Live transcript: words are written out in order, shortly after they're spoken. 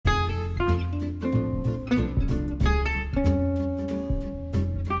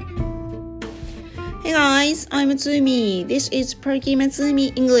guys, I'm Matsumi. This is Perky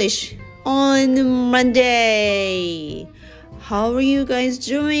Matsumi English on Monday. How are you guys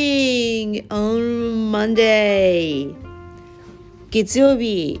doing on Monday? 月曜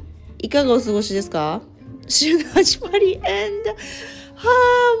日、いかがお過ごしですか？週の始まり and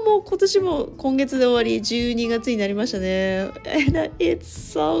もう今年も今月で終わり12月になりましたね。And it's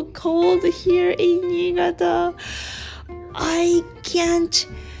so cold here in 新潟. I can't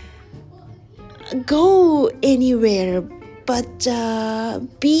go anywhere but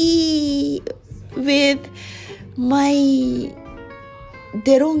be with my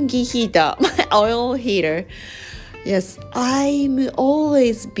DeLonghi heater, my oil heater. Yes, I'm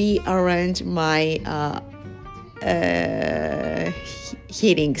always be around my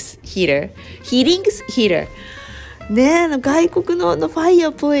heater ね、外国のファイ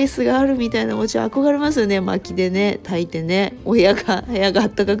アプレイスがあるみたいなもちろん憧れますよね。薪でね炊いてね、部屋が暖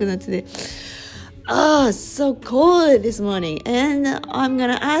かくなってね。So cold this morning, and I'm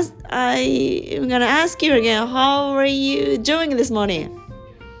gonna ask you again. How are you doing this morning?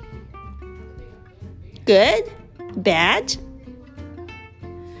 Good? Bad?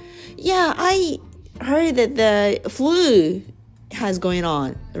 Yeah, I heard that the flu has going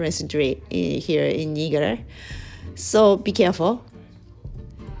on recently here in Niigata. So be careful.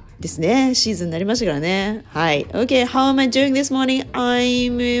 ですね。シーズンになりましたからね。はい。Okay, how am I doing this morning?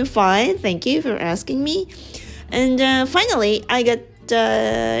 I'm fine. Thank you for asking me. And finally, I got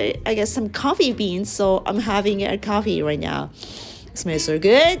some coffee beans, so I'm having a coffee right now. Smells so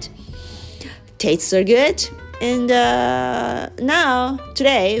good. Tastes so good. And now,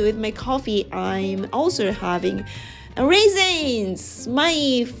 today, with my coffee, I'm also having raisins,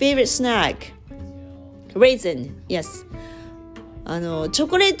 my favorite snack. Raisin, yes. チョ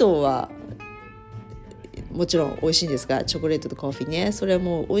コレートはもちろん美味しいんですが、チョコレートとコーヒーね、それは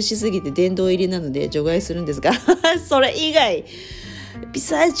もう美味しすぎて殿堂入りなので除外するんですがそれ以外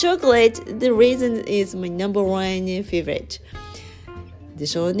Besides chocolate, the raisin is my number one favorite で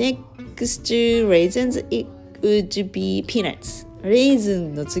しょう。 Next to raisins, it would be peanuts. レーズ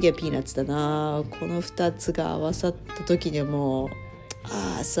ンの次はピーナッツだな。この2つが合わさった時にはもう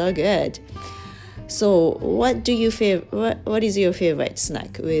so good.So, what is your favorite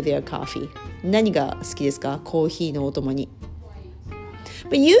snack with your coffee? 何が好きですか？コーヒーのお供に。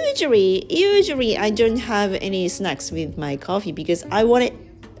But usually I don't have any snacks with my coffee because I want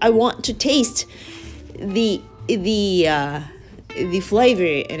to taste the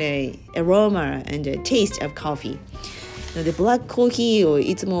flavor and aroma and the taste of coffee. なのでブラックコーヒーを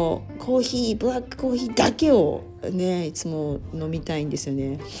いつもブラックコーヒーだけをねいつも飲みたいんですよ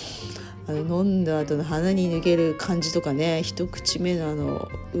ね。飲んだ後の鼻に抜ける感じとかね、一口目の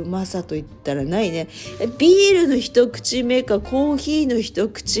うまさといったらないね。ビールの一口目かコーヒーの一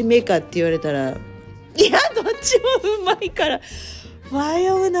口目かって言われたら、いやどっちもうまいから迷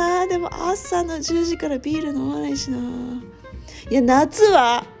うな。でも朝の10時からビール飲まないしな。いや夏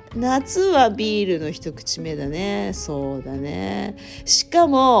はビールの一口目だね。そうだね。しか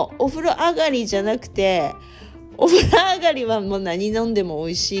もお風呂上がりじゃなくて、お風呂上がりはもう何飲んでも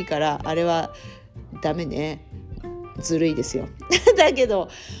美味しいから、あれはダメね。ずるいですよだけど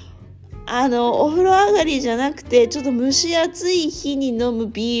お風呂上がりじゃなくてちょっと蒸し暑い日に飲む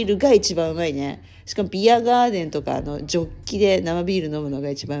ビールが一番うまいね。しかもビアガーデンとかジョッキで生ビール飲むの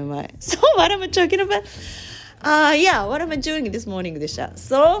が一番うまい。So what am I talking about? Yeah, what am I doing this morning でした。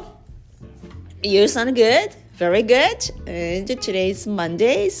So you sound good, very good. And today's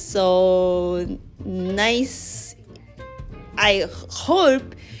Monday, so nice. I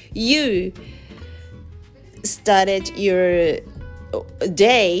hope you started your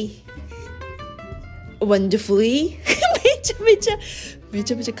day wonderfully めちゃ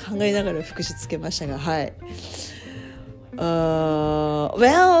めちゃ考えながら副詞つけましたが、はい。Well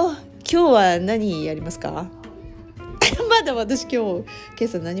今日は何やりますか？まだ私今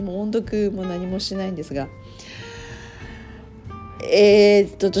朝何も音読も何もしないんですが、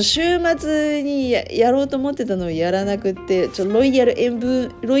週末に やろうと思ってたのをやらなくて、ロイヤル英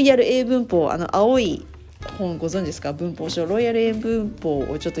文法、青い本ご存知ですか？文法書ロイヤル英文法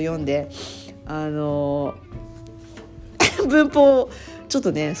をちょっと読んで、文法ちょっ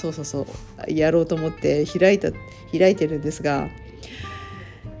とねそうやろうと思って開いてるんですが、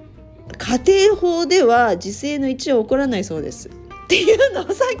家庭法では時制の1は起こらないそうですっていうのを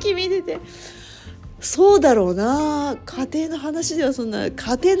さっき見てて、そうだろうな。家庭の話ではそんな、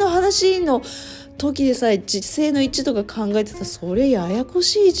家庭の話の時でさえ時制の1とか考えてたらそれややこ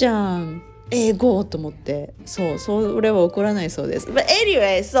しいじゃん英語と思って、それは起こらないそうです。But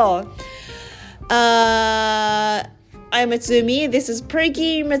anyway, so I'm Matsumi. This is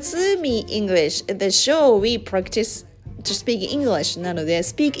Perky Matsumi English. The show we practice to speak English なので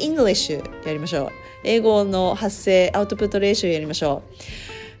Speak English やりましょう。英語の発声アウトプット練習やりましょ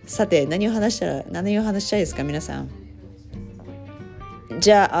う。さて何を話したいですか皆さん。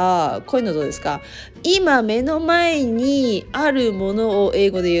じゃあこういうのどうですか。今目の前にあるものを英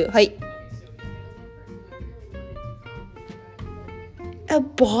語で言う。はい。A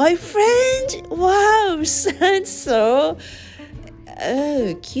boyfriend? Wow, sounds so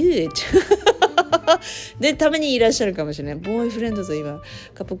cute. で、たまにいらっしゃるかもしれない。ボーイフレンドと今、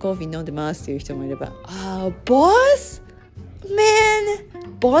カップコーヒー飲んでますっていう人もいれば、boss? Man,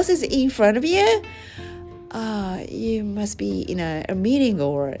 boss is in front of you? You must be in a meeting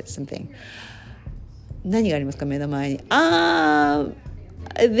or something. 何がありますか目の前に。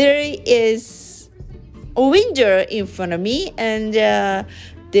There is...A window in front of me and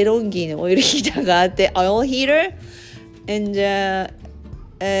デロンギのオイルヒーターがあって oil heater and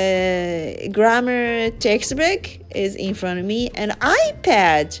grammar textbook is in front of me and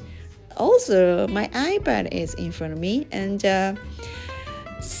iPad also my iPad is in front of me and a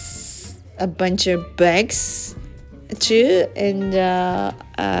bunch of books too and a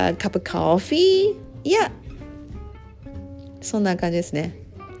cup of coffee yeah そんな感じですね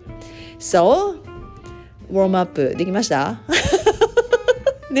Soウォームアップできました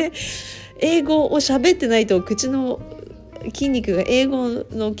ね、英語を喋ってないと口の筋肉が英語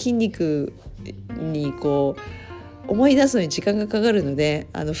の筋肉にこう思い出すのに時間がかかるので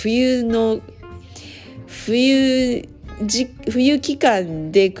冬期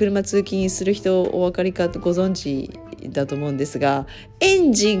間で車通勤する人お分かりかご存知だと思うんですがエ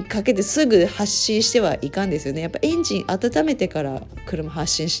ンジンかけてすぐ発進してはいかんですよねやっぱエンジン温めてから車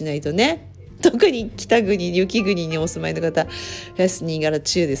発進しないとね特に北国雪国にお住まいの方新潟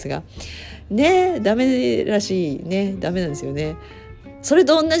中ですがねダメらしいねダメなんですよねそれ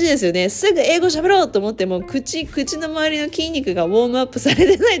と同じですよねすぐ英語喋ろうと思っても口の周りの筋肉がウォームアップされ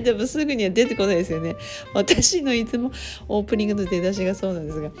てないとすぐには出てこないですよね私のいつもオープニングの出だしがそうなん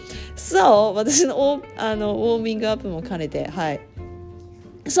ですがそう私のウォーミングアップも兼ねてはい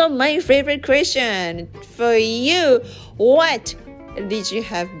So my favorite question for you What did you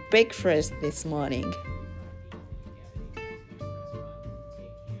have breakfast this morning?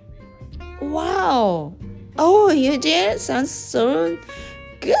 Wow! Oh, you did? Sounds so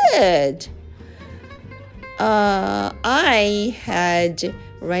good. I had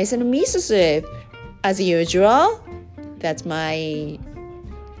rice and miso soup as usual. That's my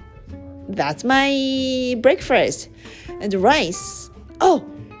breakfast. And rice. Oh,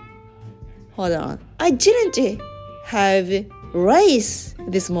 hold on. I didn't have rice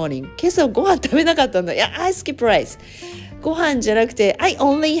this morning 今朝ご飯食べなかったんだいや I skip rice ご飯じゃなくて I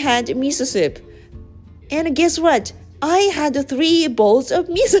only had miso soup and guess what I had 3 bowls of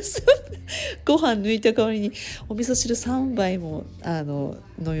miso soup ご飯抜いた代わりにお味噌汁3杯も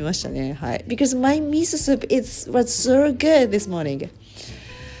飲みましたねはい because my miso soup was so good this morning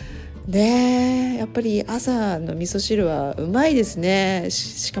ねえやっぱり朝の味噌汁はうまいですね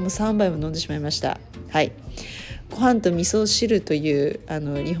しかも3杯も飲んでしまいましたはいご飯と味噌汁という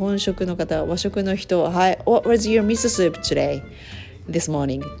日本食の方和食の人はい What was your miso soup today? This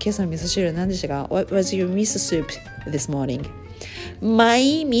morning 今朝の味噌汁何でしたか What was your miso soup this morning?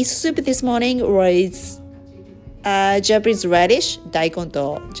 My miso soup this morning was Japanese radish 大根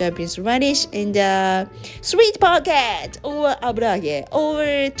と Japanese radish and sweet pocket or 油揚げ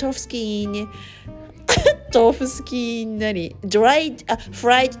or tofu skin 豆腐スキン何 fried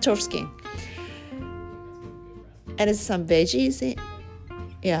tofu skin and some veggies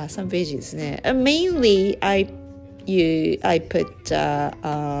yeah some veggies ね mainly I put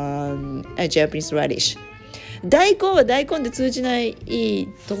a Japanese radish 大根は大根で通じない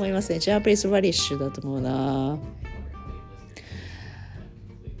と思いますね Japanese radish だと思うな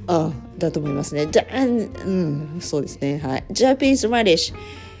だと思いますねそうですねはい Japanese radish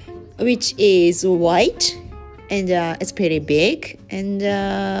which is white and it's pretty big and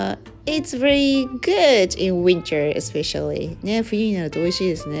it's very good in winter especially ね冬になると美味しい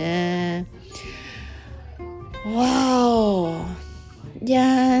ですね Wow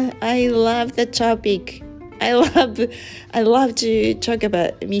yeah I love the topic I love to talk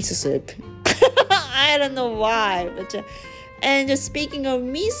about miso soup I don't know why but and speaking of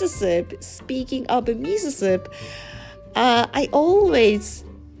miso soup I always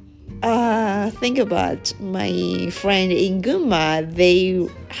think about my friend in Gunma. They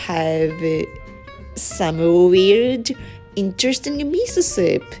have some weird, interesting miso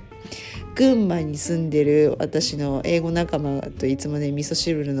soup. 群馬に住んでる私の英語仲間といつもね味噌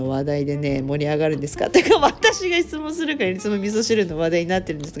汁の話題でね盛り上がるんですかってか私が質問するからいつも味噌汁の話題になっ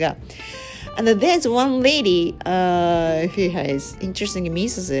てるんですがAnd there's one lady who has interesting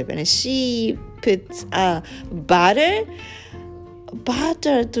miso soup and she puts butter バ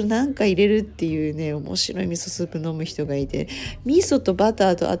ターとなんか入れるっていうね面白い味噌スープ飲む人がいて味噌とバタ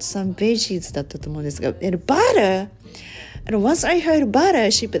ーとあと3ベジーズだったと思うんですがバターAnd once I heard butter,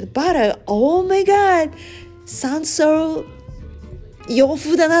 she put butter. Oh my god! Sounds so 洋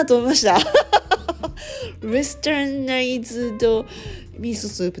風だなと思いました。レスタンナイズド味噌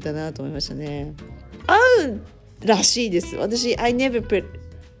スープだなと思いましたね。合うらしいです。私、I never put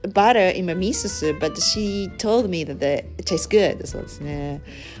butter in my miso soup, but she told me that it tastes good. そうですね。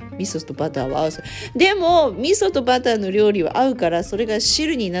味噌とバターは合う。でも、味噌とバターの料理は合うから、それが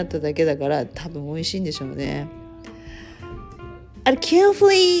汁になっただけだから、多分美味しいんでしょうね。And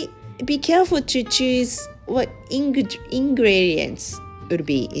be careful to choose what ingredients would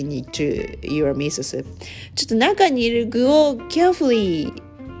be into your miso soup. ちょっと中に入れる具を carefully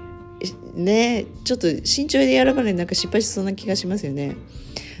ね、ちょっと慎重でやらかないなんか失敗しそうな気がしますよね。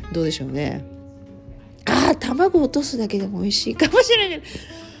どうでしょうね。卵落とすだけでも美味しいかもしれ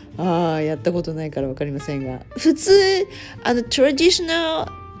ない。やったことないから分かりませんが。普通traditional,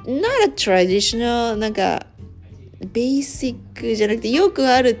 not a traditional なんかベーシックじゃなくてよく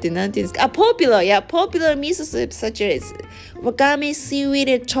あるってなんていうんですかpopular miso soup such as わかめシーウィ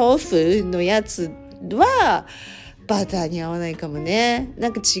ード豆腐のやつはバターに合わないかもねな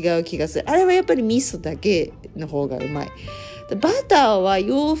んか違う気がするあれはやっぱり味噌だけの方がうまいバターは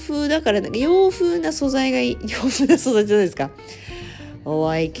洋風だからなんか洋風な素材がいい洋風な素材じゃないですか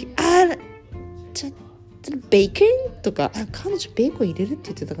like ベーコンとか彼女ベーコン入れるっ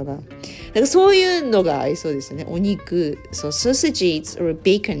て言ってたかななんかそういうのが合いそうですねお肉そうソーセージ or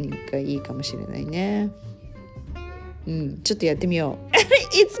ベーコンがいいかもしれないねちょっとやってみよう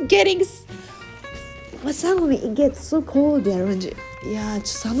It's getting Suddenly it gets so cold around you いやちょっと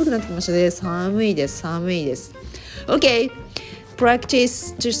寒くなってきましたね寒いです OK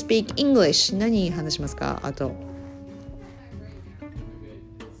practice to speak English 何話しますかあと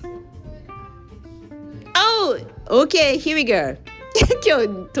Okay, here we go. 今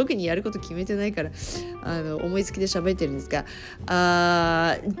日特にやること決めてないから思いつきで喋ってるんですが、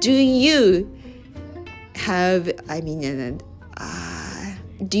Do you have,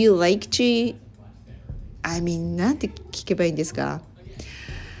 do you like to, なんて聞けばいいんですか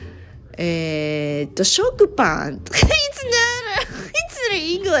食パンIt's not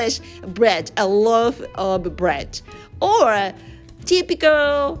English bread, a loaf of bread or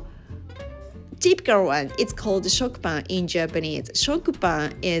typical one it's called shokupan in Japanese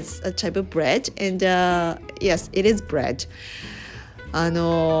shokupan is a type of bread and yes it is bread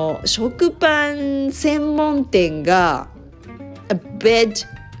食パン専門店が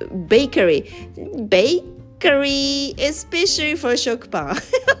bakery especially for 食パン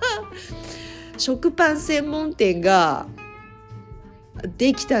食パン専門店が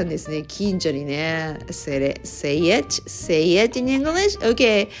できたんですね近所にね say it in English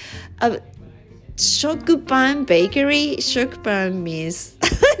okay食パン bakery 食パン means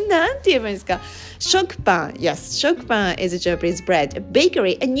なんて言えばいいんですか食パン yes 食パン is a Japanese bread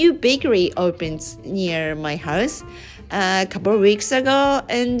bakery a new bakery opened near my house a couple of weeks ago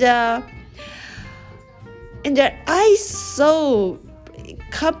and I saw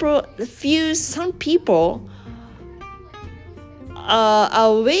some people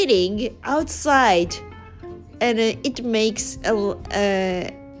are waiting outside and it makes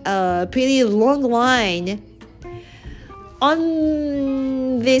a pretty long line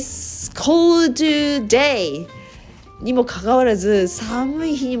on this cold day にもかかわらず寒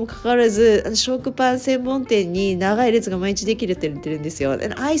い日にもかかわらず食パン専門店に長い列が毎日できるって言ってるんですよ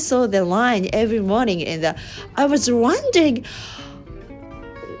and I saw the line every morning and I was wondering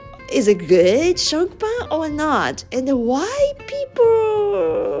is it good 食パン or not and why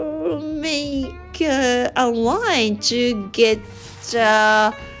people make a line to get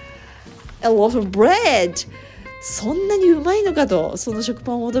a loaf of bread そんなにうまいのかとその食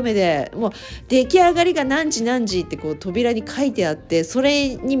パンを求めてもう出来上がりが何時何時ってこう扉に書いてあってそ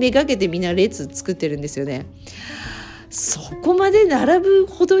れにめがけてみんな列作ってるんですよねそこまで並ぶ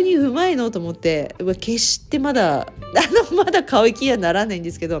ほどにうまいのと思って決してまだ買う気にはならないん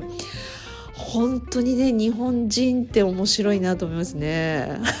ですけど本当にね日本人って面白いなと思います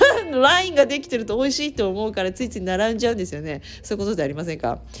ねラインができてると美味しいと思うからついつい並んじゃうんですよねそういうことってありません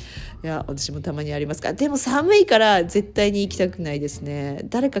かいや私もたまにありますかでも寒いから絶対に行きたくないですね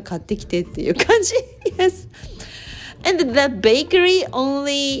誰か買ってきてっていう感じ Yes And the bakery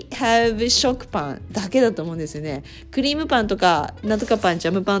only have 食パンだけだと思うんですよね。クリームパンとかなんとかパン、ジ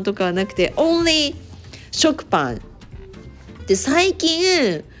ャムパンとかはなくて only 食パンで、最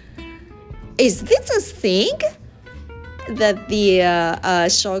近 is this a thing that the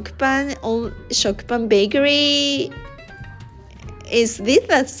食パン bakery is this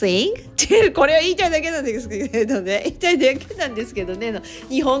a thing? ってこれは言いたいだけなんですけどね、言いたいだけなんですけどね、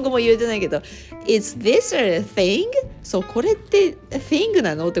日本語も言えてないけど is this a thing? そう、これって thing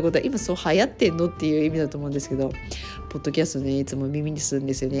なのってことは今そう流行ってんのっていう意味だと思うんですけど、ポッドキャストねいつも耳にするん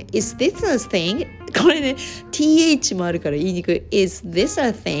ですよね。 is this a thing? これね th もあるから言いにくい。 is this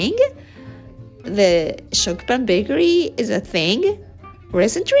a thing? The 食パン bakery is a thing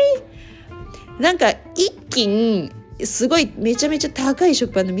recently? なんか一斤すごいめちゃめちゃ高い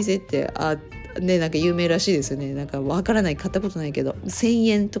食パンの店ってなんか有名らしいですよね。なんかわからない、買ったことないけど1000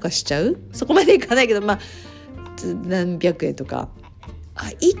円とかしちゃう、そこまでいかないけど何百円とか、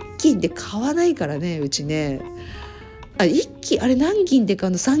一斤で買わないからねうちね。一斤あれ何斤で買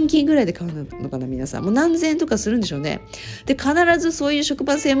うの、3斤ぐらいで買うのかな皆さん。もう何千円とかするんでしょうね。で必ずそういう食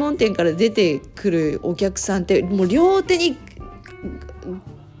パン専門店から出てくるお客さんってもう両手に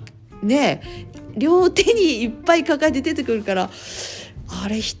いっぱい抱えて出てくるから、あ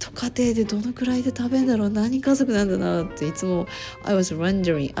れ一家庭でどのくらいで食べるんだろう、何家族なんだなっていつも I was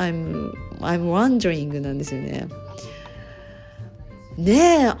wondering I'm wondering なんですよね。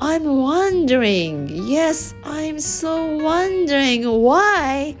I'm wondering. Yes, I'm so wondering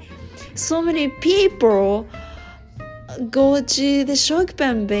why so many people go to the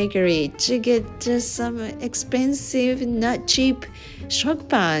Shokpan bakery to get some expensive, not cheap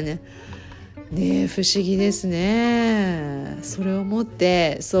Shokpan. ねえ不思議ですね。それを持っ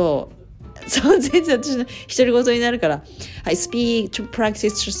て全然私の独り言になるから。I speak to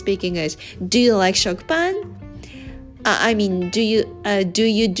practice to speak English. Do you like shokpan?I mean, do you have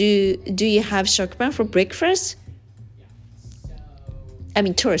shokpan for breakfast? I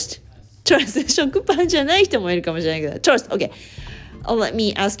mean, toast. 食パンじゃない人もいるかもしれないけど。toast, okay. Let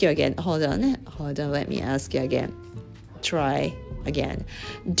me ask you again. Hold on, let me ask you again. Try again.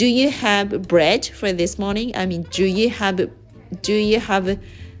 Do you have bread for this morning? I mean, do you have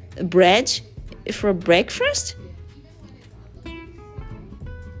bread for breakfast?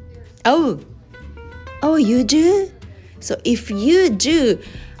 Oh, you do?So if you do,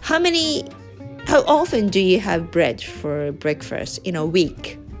 how often do you have bread for breakfast in a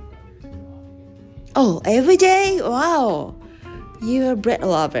week? Oh, every day? Wow. You're a bread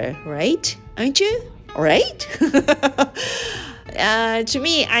lover, right? Aren't you? Right? To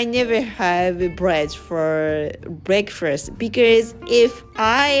me, I never have bread for breakfast because if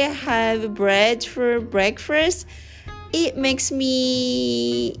I have bread for breakfast, it makes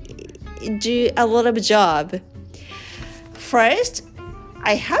me do a lot of job.First,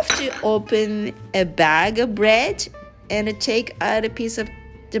 I have to open a bag of bread and take out a piece of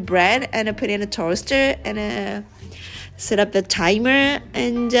the bread and put it in a toaster and set up the timer.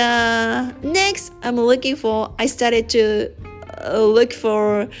 And next, I started to look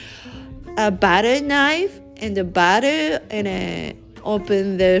for a butter knife and the butter and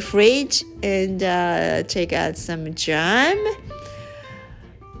open the fridge and take out some jam.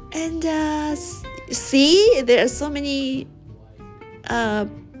 And see, there are so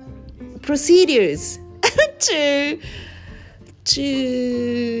many...procedures to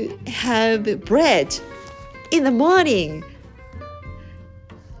have bread in the morning.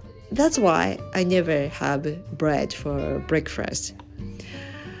 That's why I never have bread for breakfast.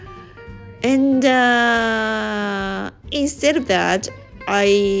 And instead of that,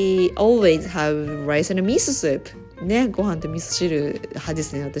 I always have rice and miso soup. ね、ご飯と味噌汁派で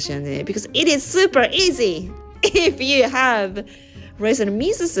すね、私はね。Because it is super easy if you have rice and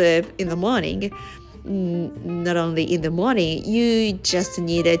miso soup in the morning. Not only in the morning, you just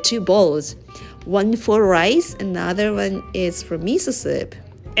need 2 bowls. One for rice, another one is for miso soup.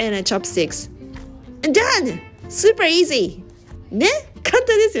 And chopsticks. And done! Super easy! ね? 簡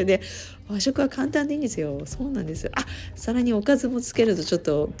単ですよね。和食は簡単でいいんですよ。そうなんですよ。さらにおかずもつけるとちょっ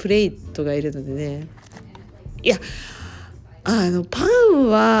とプレートがいるのでね。いや、パン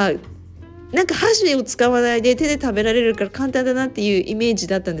はなんか箸を使わないで手で食べられるから簡単だなっていうイメージ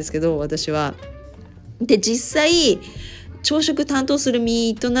だったんですけど、私は。で、実際朝食担当する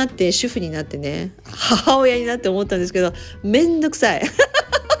身となって主婦になってね、母親になって思ったんですけど、めんどくさい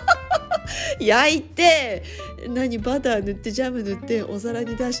焼いてバター塗ってジャム塗ってお皿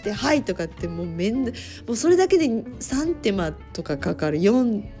に出してはいとかってもうそれだけで3手間とかかかる。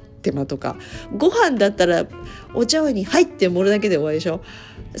4手間とか。ご飯だったらお茶碗に入って盛るだけで終わりでしょ。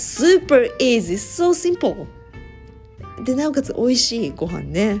Super easy, so simple. でなおかつ美味しいご飯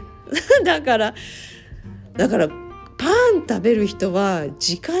ねだからパン食べる人は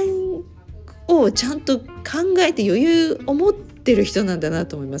時間をちゃんと考えて余裕を持ってる人なんだな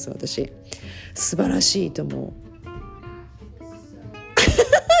と思います。私素晴らしいと思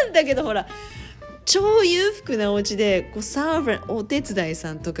うだけどほら超裕福なお家でこうサーバーお手伝い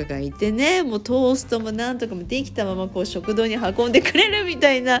さんとかがいてね、もうトーストもなんとかもできたままこう食堂に運んでくれるみ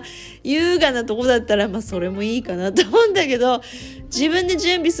たいな優雅なとこだったら、まあそれもいいかなと思うんだけど、自分で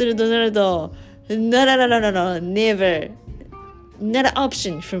準備するとなるとNo, never not an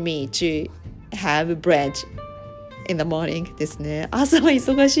option for me to have bread in the morning ですね。朝は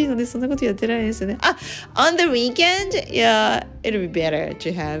忙しいのでそんなことやってないですよね。On the weekend, yeah, it'll be better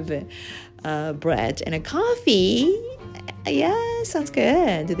to have bread and a coffee. Yeah, sounds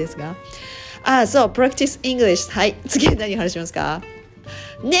good ですが。そう、practice English. はい、次は何話しますか？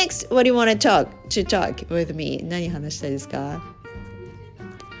 Next, what do you want to talk with me? 何話したいですか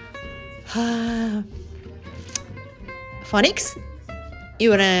？Phonics?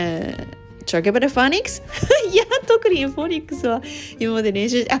 You wanna talk about phonics? いや、特にフォニックスは今まで練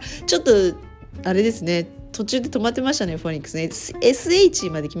習ちょっとあれですね、途中で止まってましたね。フォニックスね SH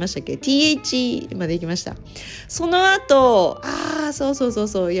まで来ましたっけ？ TH まで行きました。その後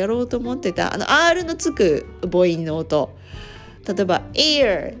そうやろうと思ってたR のつく母音の音、例えば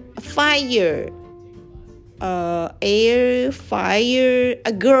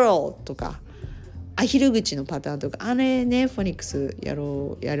air、fire、air、fire、a girl とかアヒル口のパターンとかフォニックスや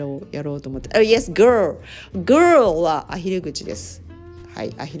ろうと思ってYes, girl はアヒル口です。は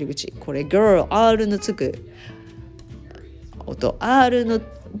い、アヒル口。これ girl、 R のつく音、 R の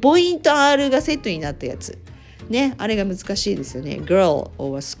母音と R がセットになったやつね、あれが難しいですよね。 girl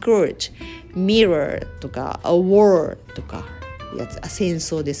or skirt、 mirror とか a war とかやつ、戦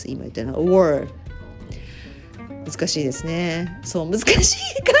争です。今言ったの war、難しいですね。そう難し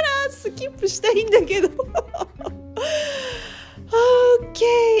いからスキップしたいんだけどOK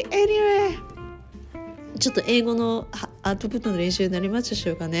anyway、 ちょっと英語のアウトプットの練習になりましたでし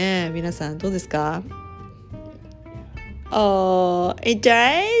ょうかね。皆さんどうですか？Oh, it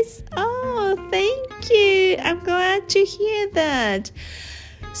does? Oh, thank you. I'm glad to hear that.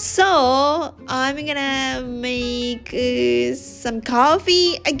 So, I'm gonna make some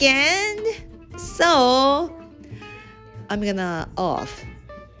coffee again. So, I'm gonna off.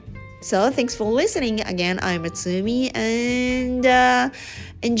 So, thanks for listening. Again, I'm Atsumi and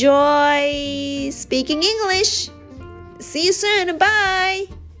enjoy speaking English. See you soon. Bye.